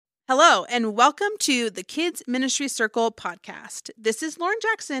Hello, and welcome to the Kids Ministry Circle podcast. This is Lauren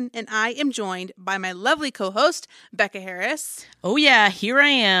Jackson, and I am joined by my lovely co-host, Becca Harris. Oh, yeah, here I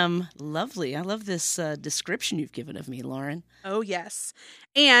am. Lovely. I love this description you've given of me, Lauren. Oh, yes.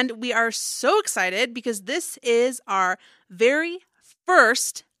 And we are so excited because this is our very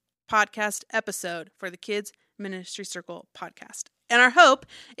first podcast episode for the Kids Ministry Circle podcast. And our hope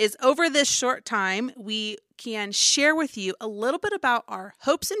is over this short time, we can share with you a little bit about our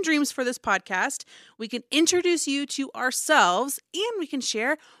hopes and dreams for this podcast. We can introduce you to ourselves, and we can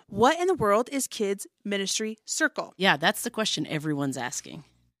share what in the world is Kids Ministry Circle. Yeah, that's the question everyone's asking.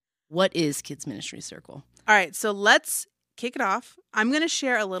 What is Kids Ministry Circle? All right, so let's kick it off. I'm going to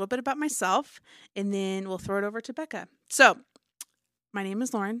share a little bit about myself, and then we'll throw it over to Becca. So, my name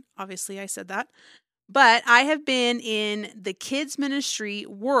is Lauren. Obviously, I said that. But I have been in the kids ministry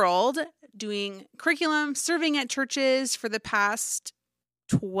world doing curriculum, serving at churches for the past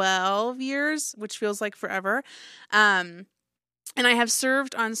 12 years, which feels like forever. And I have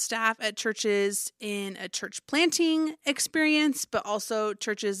served on staff at churches in a church planting experience, but also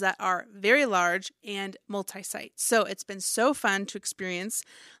churches that are very large and multi-site. So it's been so fun to experience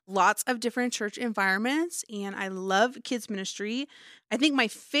lots of different church environments, and I love kids ministry. I think my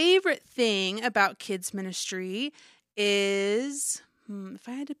favorite thing about kids ministry is, if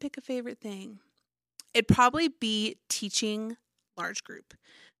I had to pick a favorite thing, it'd probably be teaching large group.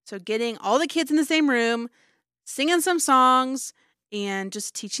 So getting all the kids in the same room, singing some songs, and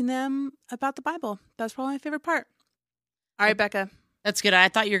just teaching them about the Bible. That's probably my favorite part. All right, Becca. That's good. I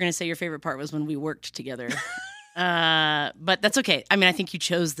thought you were going to say your favorite part was when we worked together. But that's okay. I mean, I think you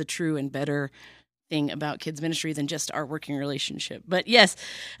chose the true and better thing about kids ministry than just our working relationship. But yes,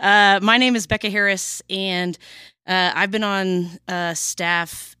 my name is Becca Harris, and I've been on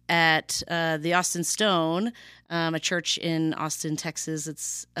staff at the Austin Stone, a church in Austin, Texas.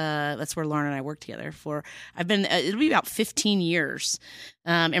 It's that's where Lauren and I worked together for. It'll be about 15 years.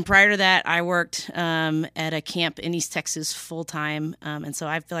 And prior to that, I worked at a camp in East Texas full time. And so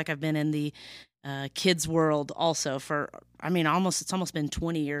I feel like I've been in the kids world also for, it's almost been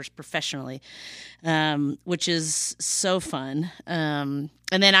 20 years professionally, which is so fun. And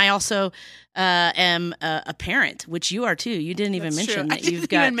then I also am a parent, which you are too. You didn't even mention that you've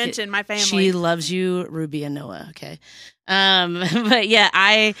got. I didn't even mention my family. She loves you, Ruby and Noah. Okay, but yeah,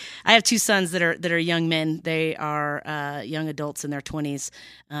 I have two sons that are young men. They are young adults in their 20s,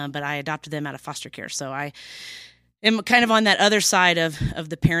 but I adopted them out of foster care. So I am kind of on that other side of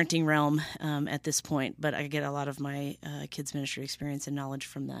the parenting realm at this point, but I get a lot of my kids ministry experience and knowledge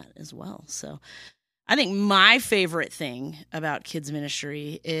from that as well. So I think my favorite thing about kids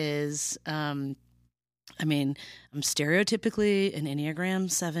ministry is, I'm stereotypically an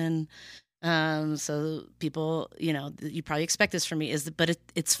Enneagram 7. So people, you probably expect this from me, but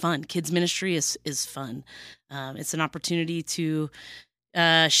it's fun. Kids ministry is fun. It's an opportunity to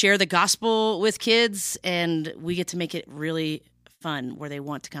share the gospel with kids, and we get to make it really fun where they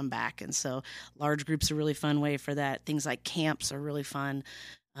want to come back. And so large groups are a really fun way for that. Things like camps are really fun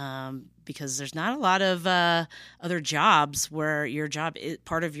because there's not a lot of other jobs where your job is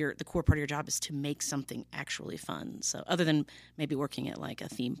the core part of your job is to make something actually fun. So other than maybe working at like a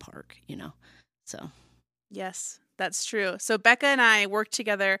theme park, so. Yes, that's true. So Becca and I worked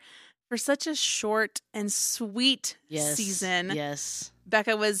together for such a short and sweet season. Yes.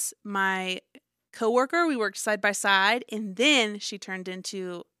 Becca was my coworker. We worked side by side, and then she turned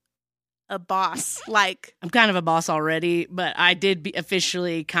into a boss. I'm kind of a boss already, but I did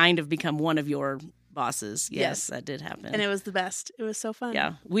officially kind of become one of your bosses. Yes, that did happen. And it was the best. It was so fun.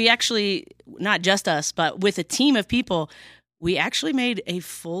 Yeah. We actually, not just us, but with a team of people, we actually made a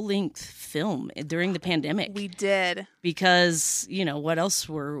full-length film during the pandemic. We did. Because, what else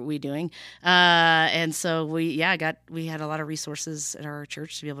were we doing? And so we had a lot of resources at our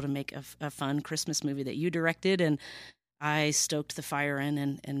church to be able to make a fun Christmas movie that you directed, and I stoked the fire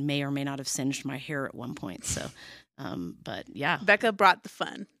in and may or may not have singed my hair at one point. So, but yeah. Becca brought the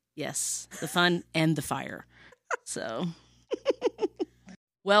fun. Yes, the fun and the fire. So...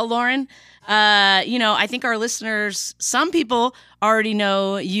 Well, Lauren, I think our listeners, some people already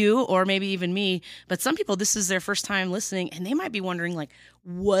know you or maybe even me, but some people, this is their first time listening, and they might be wondering,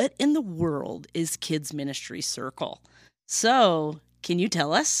 what in the world is Kids Ministry Circle? So can you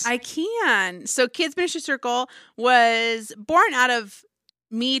tell us? I can. So Kids Ministry Circle was born out of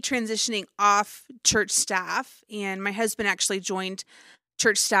me transitioning off church staff, and my husband actually joined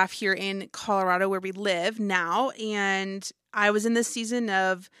church staff here in Colorado where we live now, and I was in this season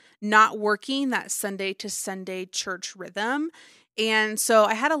of not working that Sunday to Sunday church rhythm, And so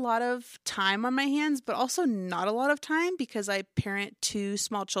I had a lot of time on my hands, but also not a lot of time because I parent 2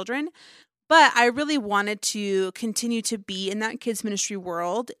 small children. But I really wanted to continue to be in that kids ministry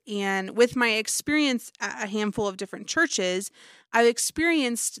world. And with my experience at a handful of different churches, I've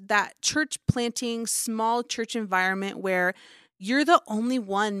experienced that church planting, small church environment where you're the only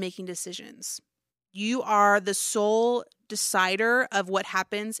one making decisions. You are the sole decider of what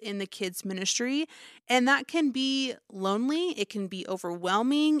happens in the kids ministry. And that can be lonely. It can be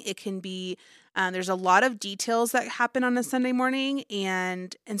overwhelming. It can be there's a lot of details that happen on a Sunday morning,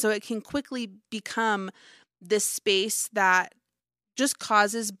 and so it can quickly become this space that just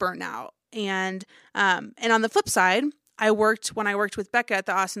causes burnout. And on the flip side, when I worked with Becca at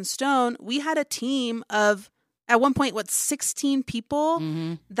the Austin Stone, we had a team of at one point 16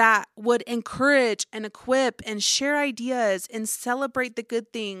 people that would encourage and equip and share ideas and celebrate the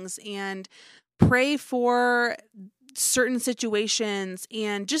good things and pray for certain situations.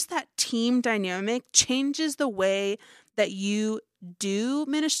 And just that team dynamic changes the way that you do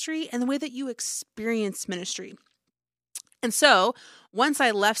ministry and the way that you experience ministry. And so once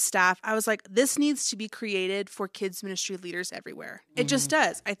I left staff, I was like, this needs to be created for kids ministry leaders everywhere. It just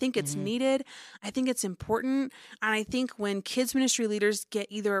does. I think it's needed. I think it's important. And I think when kids ministry leaders get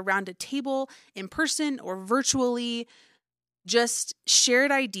either around a table in person or virtually, just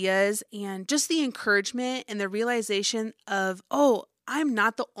shared ideas and just the encouragement and the realization of, oh, I'm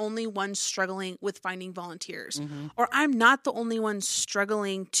not the only one struggling with finding volunteers, or I'm not the only one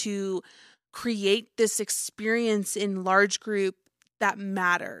struggling to create this experience in large group that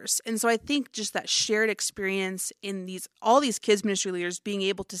matters. And so I think just that shared experience in all these kids ministry leaders being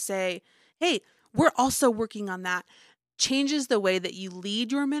able to say, hey, we're also working on that, changes the way that you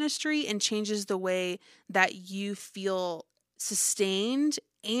lead your ministry and changes the way that you feel sustained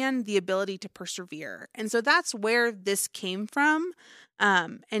and the ability to persevere. And so that's where this came from.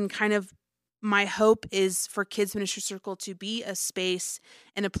 And kind of my hope is for Kids Ministry Circle to be a space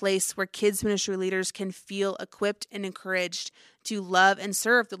and a place where kids ministry leaders can feel equipped and encouraged to love and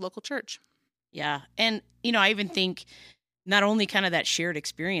serve the local church. Yeah. And, I even think not only kind of that shared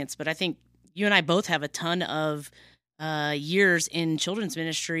experience, but I think you and I both have a ton of years in children's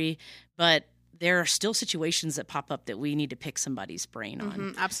ministry, but there are still situations that pop up that we need to pick somebody's brain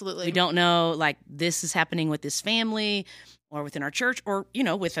on. Absolutely. We don't know, like, this is happening with this family or within our church or,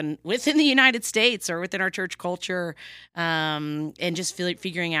 within the United States or within our church culture, and just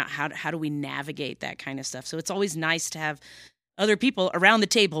figuring out how do we navigate that kind of stuff. So it's always nice to have other people around the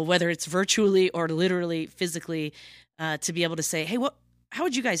table, whether it's virtually or literally physically, to be able to say, hey, how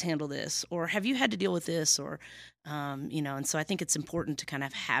would you guys handle this? Or have you had to deal with this? Or, and so I think it's important to kind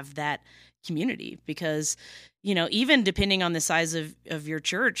of have that community because, even depending on the size of your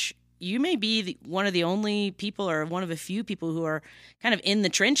church, you may be one of the only people or one of a few people who are kind of in the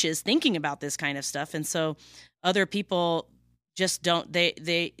trenches thinking about this kind of stuff. And so other people just don't,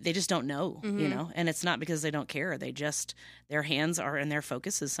 they just don't know, and it's not because they don't care. Their hands are and their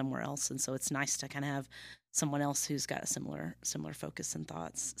focus is somewhere else. And so it's nice to kind of have someone else who's got a similar focus and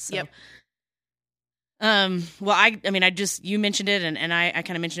thoughts. So, yep. Well, you mentioned it and I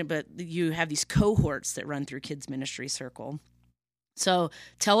kind of mentioned it, but you have these cohorts that run through Kids Ministry Circle. So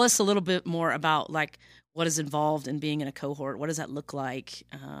tell us a little bit more about like what is involved in being in a cohort. What does that look like?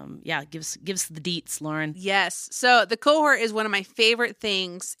 Give us the deets, Lauren. Yes. So the cohort is one of my favorite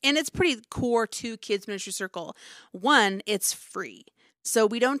things, and it's pretty core to Kids Ministry Circle. One, it's free. So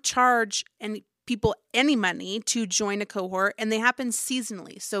we don't charge people any money to join a cohort, and they happen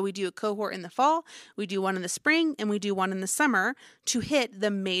seasonally. So we do a cohort in the fall, we do one in the spring, and we do one in the summer to hit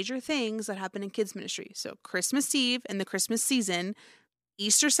the major things that happen in kids ministry. So Christmas Eve and the Christmas season,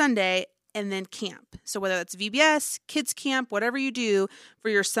 Easter Sunday, and then camp. So whether that's VBS, kids camp, whatever you do for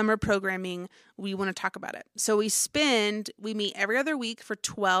your summer programming, we want to talk about it. So we meet every other week for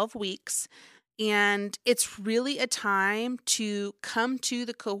 12 weeks. And it's really a time to come to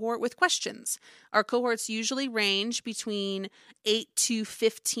the cohort with questions. Our cohorts usually range between 8 to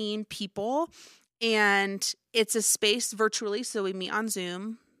 15 people. And it's a space virtually. So we meet on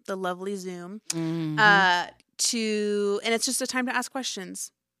Zoom, the lovely Zoom, and it's just a time to ask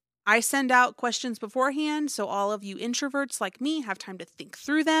questions. I send out questions beforehand, so all of you introverts like me have time to think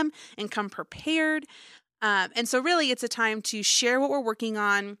through them and come prepared. And so really it's a time to share what we're working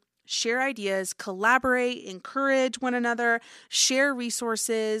on, share ideas, collaborate, encourage one another, share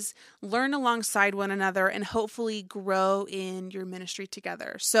resources, learn alongside one another, and hopefully grow in your ministry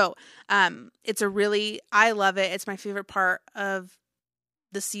together. So I love it. It's my favorite part of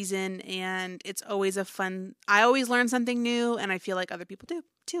the season, and it's always I always learn something new, and I feel like other people do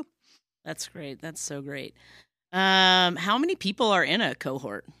too. That's great. That's so great. How many people are in a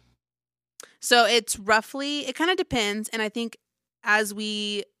cohort? So it's roughly, it kind of depends. And I think as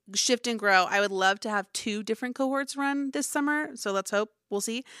we shift and grow, I would love to have 2 different cohorts run this summer. So let's hope. We'll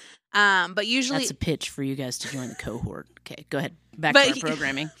see. But usually That's a pitch for you guys to join the cohort. Okay, go ahead. Back to our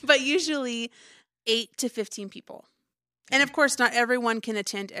programming. But usually 8 to 15 people. And of course, not everyone can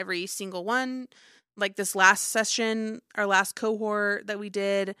attend every single one. Like this last session, our last cohort that we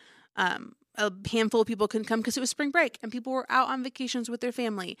did, a handful of people couldn't come because it was spring break and people were out on vacations with their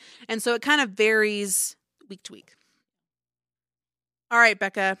family. And so it kind of varies week to week. All right,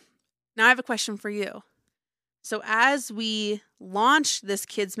 Becca, now I have a question for you. So as we launch this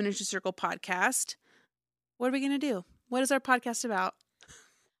Kids Ministry Circle podcast, what are we going to do? What is our podcast about?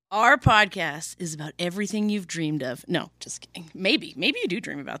 Our podcast is about everything you've dreamed of. No, just kidding. Maybe you do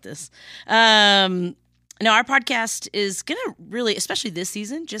dream about this. No, our podcast is going to really, especially this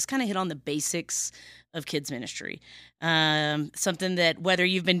season, just kind of hit on the basics of kids ministry. Something that whether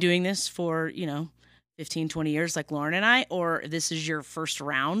you've been doing this for, 15, 20 years like Lauren and I, or this is your first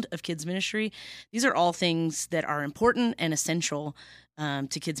round of kids ministry, these are all things that are important and essential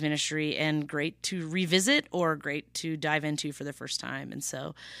to kids ministry and great to revisit or great to dive into for the first time. And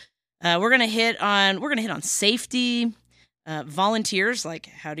so we're gonna hit on safety, volunteers, like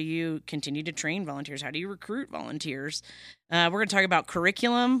how do you continue to train volunteers? How do you recruit volunteers? We're going to talk about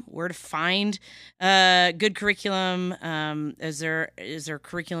curriculum, where to find good curriculum. Is there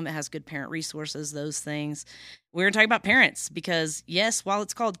curriculum that has good parent resources, those things. We're going to talk about parents because, yes, while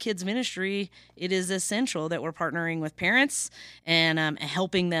it's called kids ministry, it is essential that we're partnering with parents and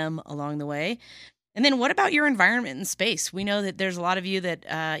helping them along the way. And then what about your environment and space? We know that there's a lot of you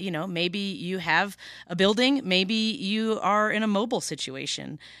that, maybe you have a building, maybe you are in a mobile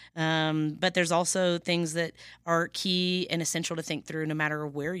situation. But there's also things that are key and essential to think through no matter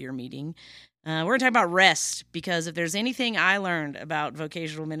where you're meeting. We're going to talk about rest because if there's anything I learned about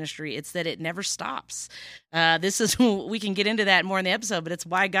vocational ministry, it's that it never stops. We can get into that more in the episode, but it's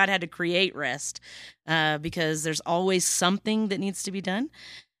why God had to create rest because there's always something that needs to be done.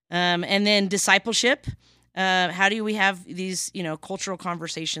 And then discipleship. How do we have these, cultural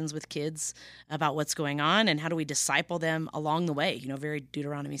conversations with kids about what's going on, and how do we disciple them along the way? Very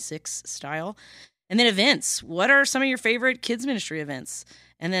Deuteronomy 6 style. And then events. What are some of your favorite kids ministry events?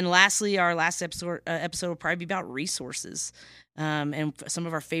 And then lastly, our last episode will probably be about resources, and some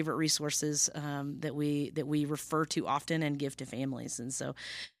of our favorite resources that we refer to often and give to families. And so.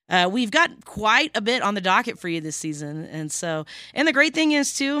 We've got quite a bit on the docket for you this season. And the great thing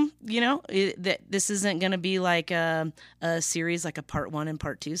is too, that this isn't going to be like a series like a part 1 and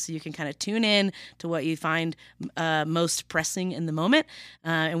part 2. So you can kind of tune in to what you find most pressing in the moment.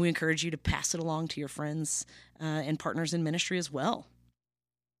 And we encourage you to pass it along to your friends and partners in ministry as well.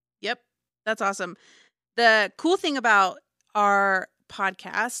 Yep. That's awesome. The cool thing about our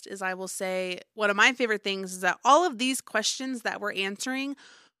podcast is, I will say, one of my favorite things is that all of these questions that we're answering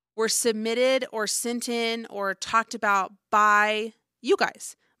were submitted or sent in or talked about by you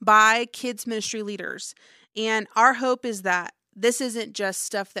guys, by kids ministry leaders. And our hope is that this isn't just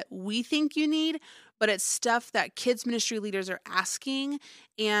stuff that we think you need, but it's stuff that kids ministry leaders are asking.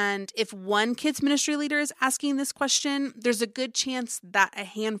 And if one kids ministry leader is asking this question, there's a good chance that a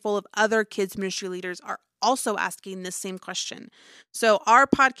handful of other kids ministry leaders are also asking this same question. So our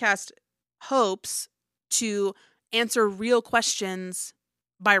podcast hopes to answer real questions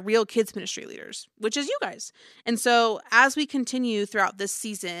by real kids ministry leaders, which is you guys. And so as we continue throughout this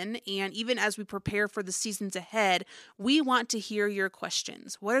season, and even as we prepare for the seasons ahead, we want to hear your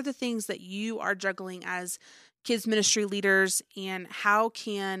questions. What are the things that you are juggling as kids ministry leaders, and how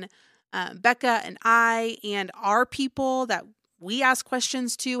can Becca and I and our people that we ask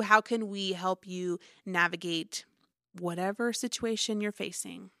questions to, how can we help you navigate whatever situation you're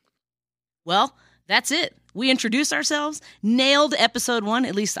facing? Well, that's it. We introduced ourselves, nailed episode 1,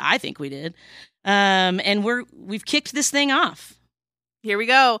 at least I think we did. And we've kicked this thing off. Here we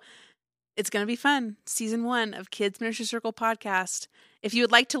go. It's going to be fun. Season 1 of Kids Ministry Circle podcast. If you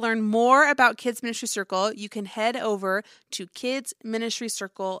would like to learn more about Kids Ministry Circle, you can head over to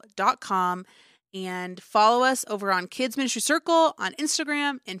kidsministrycircle.com and follow us over on Kids Ministry Circle on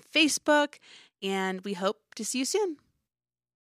Instagram and Facebook. And we hope to see you soon.